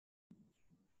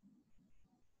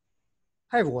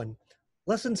Hi everyone.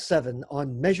 Lesson 7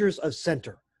 on measures of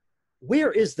center.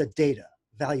 Where is the data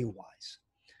value-wise?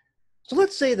 So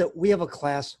let's say that we have a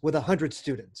class with 100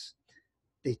 students.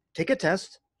 They take a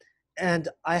test, and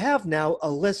I have now a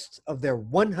list of their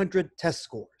 100 test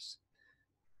scores.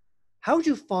 How would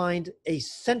you find a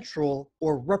central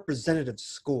or representative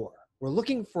score? We're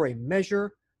looking for a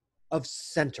measure of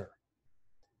center.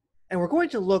 And we're going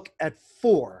to look at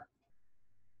 4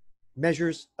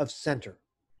 measures of center.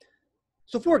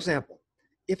 So for example,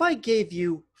 if I gave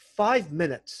you 5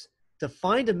 minutes to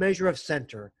find a measure of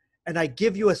center and I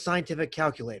give you a scientific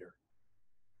calculator,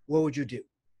 what would you do?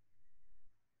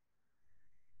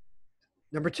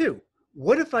 Number 2,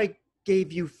 what if I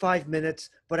gave you 5 minutes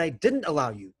but I didn't allow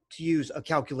you to use a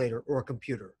calculator or a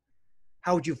computer?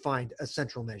 How would you find a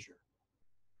central measure?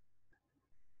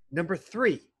 Number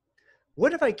 3,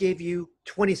 what if I gave you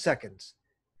 20 seconds?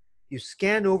 You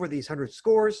scan over these 100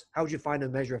 scores, how would you find a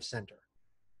measure of center?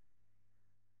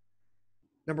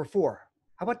 Number 4,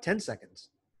 how about 10 seconds?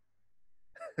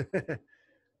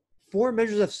 4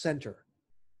 measures of center.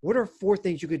 What are 4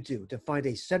 things you could do to find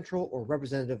a central or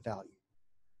representative value?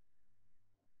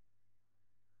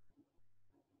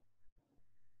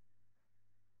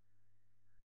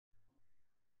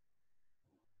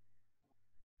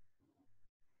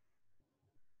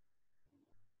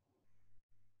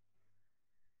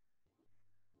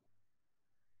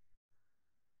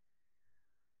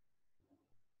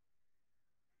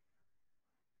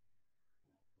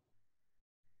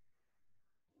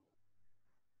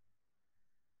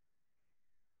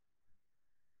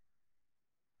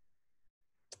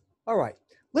 All right,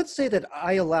 let's say that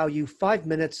I allow you 5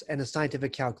 minutes and a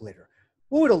scientific calculator.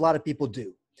 What would a lot of people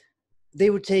do? They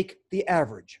would take the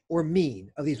average or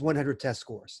mean of these 100 test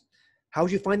scores. How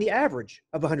would you find the average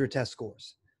of 100 test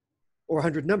scores or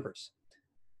 100 numbers?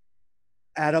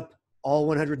 Add up all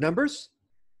 100 numbers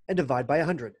and divide by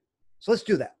 100. So let's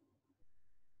do that.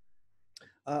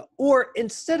 Or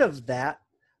instead of that,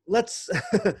 let's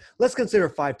let's consider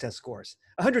 5 test scores.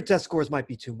 100 test scores might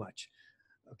be too much.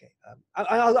 Okay,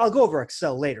 I'll go over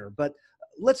Excel later, but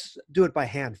let's do it by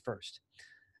hand first.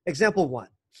 Example 1,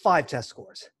 5 test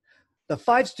scores. The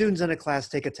 5 students in a class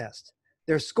take a test.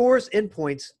 Their scores in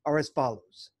points are as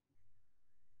follows: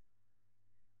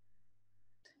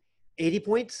 80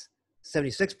 points,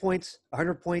 76 points,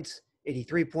 100 points,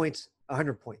 83 points,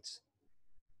 100 points.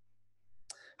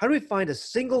 How do we find a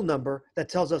single number that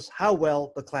tells us how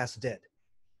well the class did?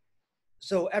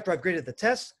 So after I've graded the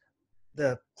test,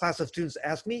 the class of students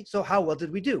ask me, so how well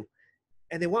did we do?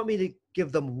 And they want me to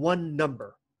give them one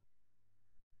number,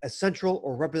 a central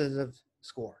or representative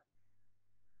score.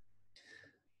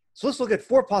 So let's look at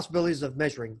 4 possibilities of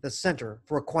measuring the center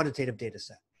for a quantitative data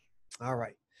set. All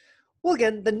right. Well,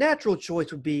 again, the natural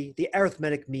choice would be the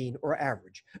arithmetic mean or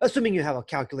average, assuming you have a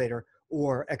calculator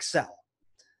or Excel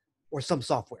or some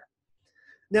software.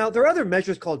 Now, there are other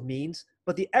measures called means,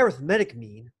 but the arithmetic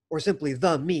mean, or simply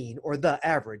the mean or the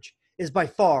average, is by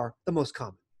far the most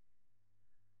common.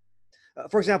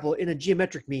 For example, in a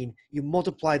geometric mean, you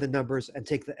multiply the numbers and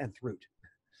take the nth root.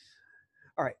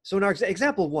 All right, so in our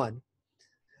example 1,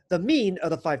 the mean of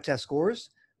the 5 test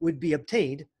scores would be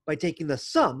obtained by taking the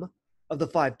sum of the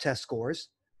 5 test scores,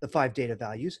 the 5 data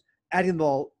values, adding them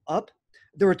all up.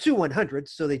 There are 2 100s,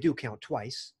 so they do count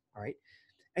twice, all right?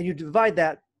 And you divide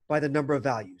that by the number of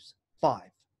values, 5.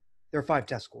 There are 5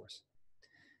 test scores.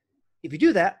 If you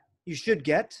do that, you should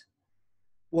get,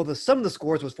 well, the sum of the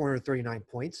scores was 439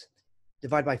 points.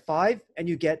 Divide by 5, and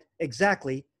you get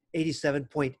exactly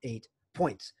 87.8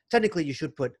 points. Technically, you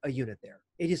should put a unit there,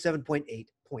 87.8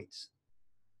 points.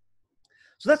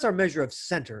 So that's our measure of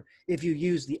center if you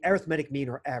use the arithmetic mean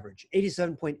or average,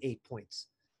 87.8 points,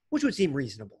 which would seem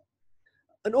reasonable.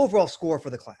 An overall score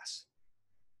for the class.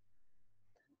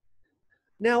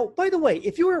 Now, by the way,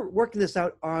 if you were working this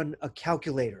out on a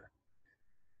calculator,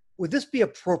 would this be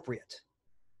appropriate?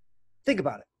 Think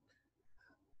about it.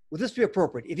 Would this be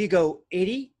appropriate if you go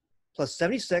 80 plus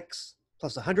 76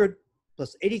 plus 100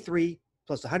 plus 83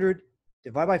 plus 100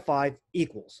 divided by 5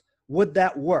 equals? Would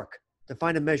that work to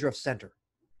find a measure of center,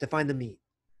 to find the mean?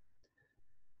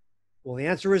 Well, the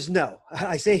answer is no.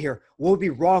 I say here, what would be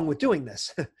wrong with doing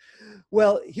this?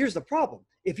 Well, here's the problem.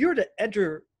 If you were to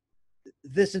enter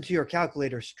this into your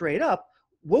calculator straight up,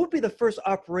 what would be the first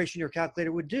operation your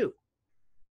calculator would do?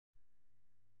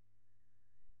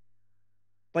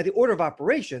 By the order of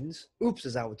operations, oops,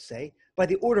 as I would say, by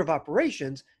the order of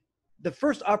operations, the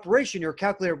first operation your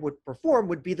calculator would perform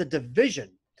would be the division.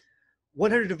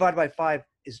 100 divided by 5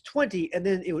 is 20, and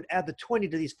then it would add the 20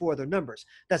 to these 4 other numbers.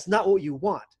 That's not what you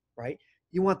want, right?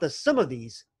 You want the sum of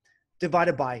these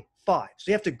divided by 5. So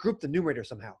you have to group the numerator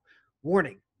somehow.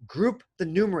 Warning, group the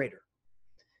numerator.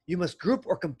 You must group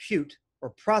or compute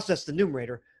or process the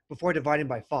numerator before dividing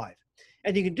by 5.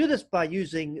 And you can do this by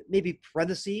using maybe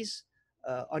parentheses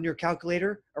on your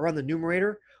calculator around the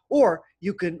numerator, or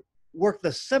you can work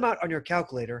the sum out on your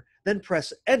calculator, then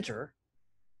press enter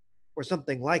or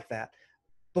something like that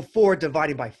before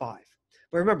dividing by 5.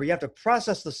 But remember, you have to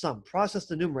process the sum, process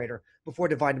the numerator before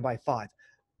dividing by 5,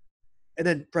 and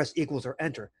then press equals or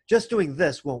enter. Just doing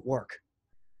this won't work.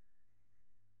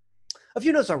 A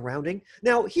few notes on rounding.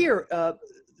 Now here,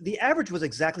 the average was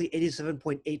exactly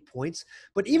 87.8 points,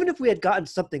 but even if we had gotten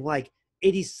something like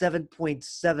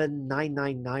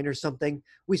 87.7999 or something,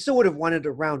 we still would have wanted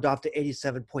to round off to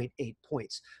 87.8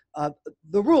 points.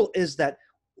 The rule is that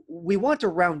we want to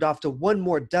round off to one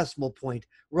more decimal point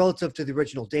relative to the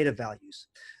original data values.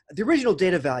 The original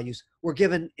data values were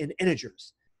given in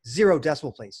integers, 0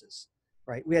 decimal places,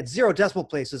 right? We had 0 decimal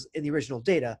places in the original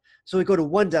data, so we go to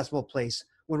 1 decimal place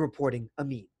when reporting a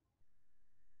mean.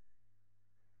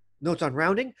 Notes on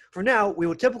rounding. For now, we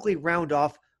will typically round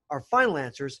off our final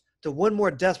answers to one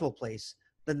more decimal place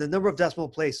than the number of decimal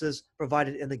places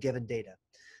provided in the given data.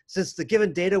 Since the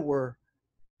given data were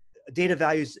data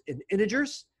values in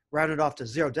integers, rounded off to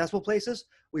 0 decimal places,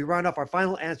 we round off our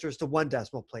final answers to 1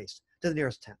 decimal place, to the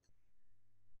nearest tenth.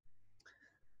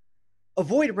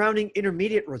 Avoid rounding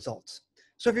intermediate results.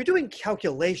 So if you're doing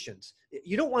calculations,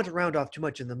 you don't want to round off too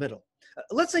much in the middle.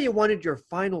 Let's say you wanted your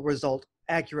final result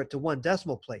accurate to 1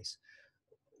 decimal place.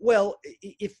 Well,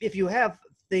 if you have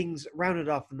things rounded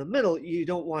off in the middle, you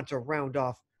don't want to round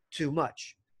off too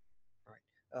much.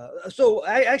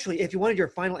 Actually, if you wanted your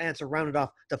final answer rounded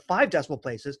off to 5 decimal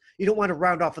places, you don't want to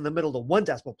round off in the middle to 1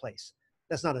 decimal place.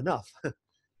 That's not enough.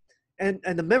 and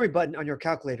the memory button on your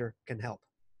calculator can help.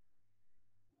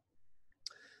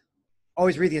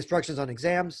 Always read the instructions on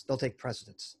exams. They'll take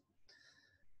precedence.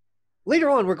 Later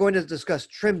on, we're going to discuss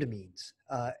trimmed means,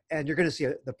 and you're going to see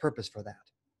the purpose for that.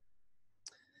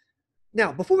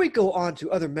 Now, before we go on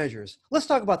to other measures, let's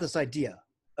talk about this idea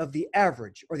of the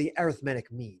average or the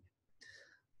arithmetic mean.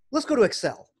 Let's go to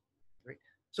Excel. Right?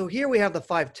 So here we have the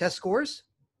 5 test scores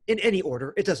in any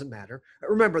order. It doesn't matter.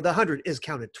 Remember, the 100 is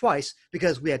counted twice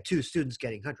because we had 2 students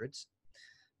getting hundreds.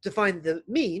 To find the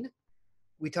mean,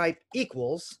 we type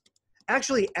equals,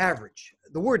 actually average.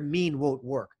 The word mean won't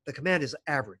work. The command is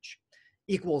average.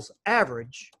 Equals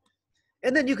average.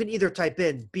 And then you can either type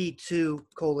in B2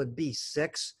 colon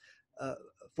B6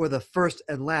 for the first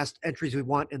and last entries we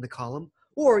want in the column,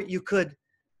 or you could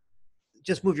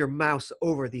just move your mouse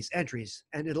over these entries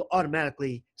and it'll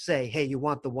automatically say, hey, you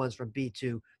want the ones from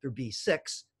B2 through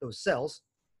B6, those cells,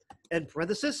 and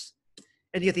parenthesis,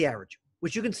 and you get the average,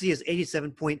 which you can see is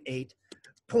 87.8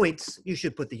 points. You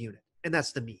should put the unit, and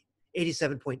that's the mean,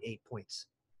 87.8 points.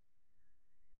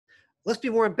 Let's be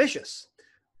more ambitious.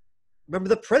 Remember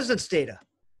the president's data.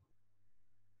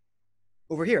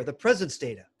 Over here, the president's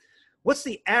data. What's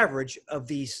the average of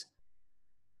these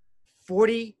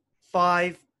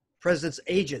 45 presidents'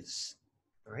 ages?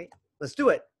 All right, let's do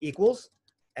it. Equals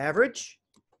average.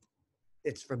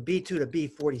 It's from B2 to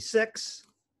B46.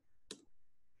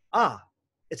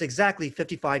 It's exactly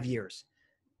 55 years.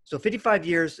 So 55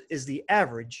 years is the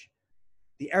average,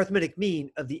 the arithmetic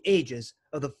mean of the ages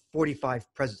of the 45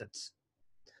 presidents.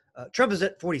 Trump is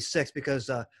at 46 because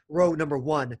row number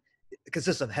 1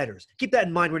 consists of headers. Keep that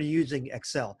in mind when you're using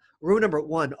Excel. Row number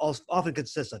 1 often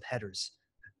consists of headers.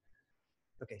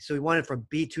 Okay, so we wanted from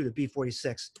B2 to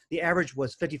B46. The average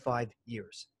was 55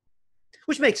 years,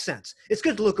 which makes sense. It's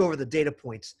good to look over the data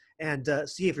points and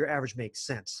see if your average makes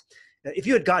sense. If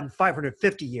you had gotten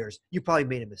 550 years, you probably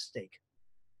made a mistake.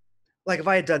 Like if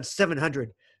I had done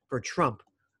 700 for Trump,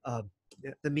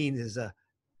 the mean is going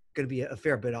to be a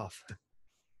fair bit off.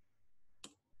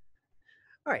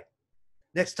 All right,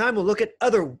 next time we'll look at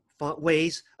other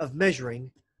ways of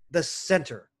measuring the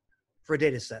center for a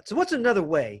data set. So what's another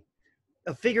way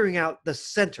of figuring out the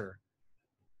center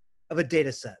of a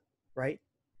data set, right?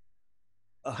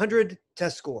 100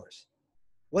 test scores.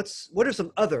 What are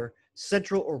some other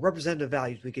central or representative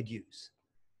values we could use?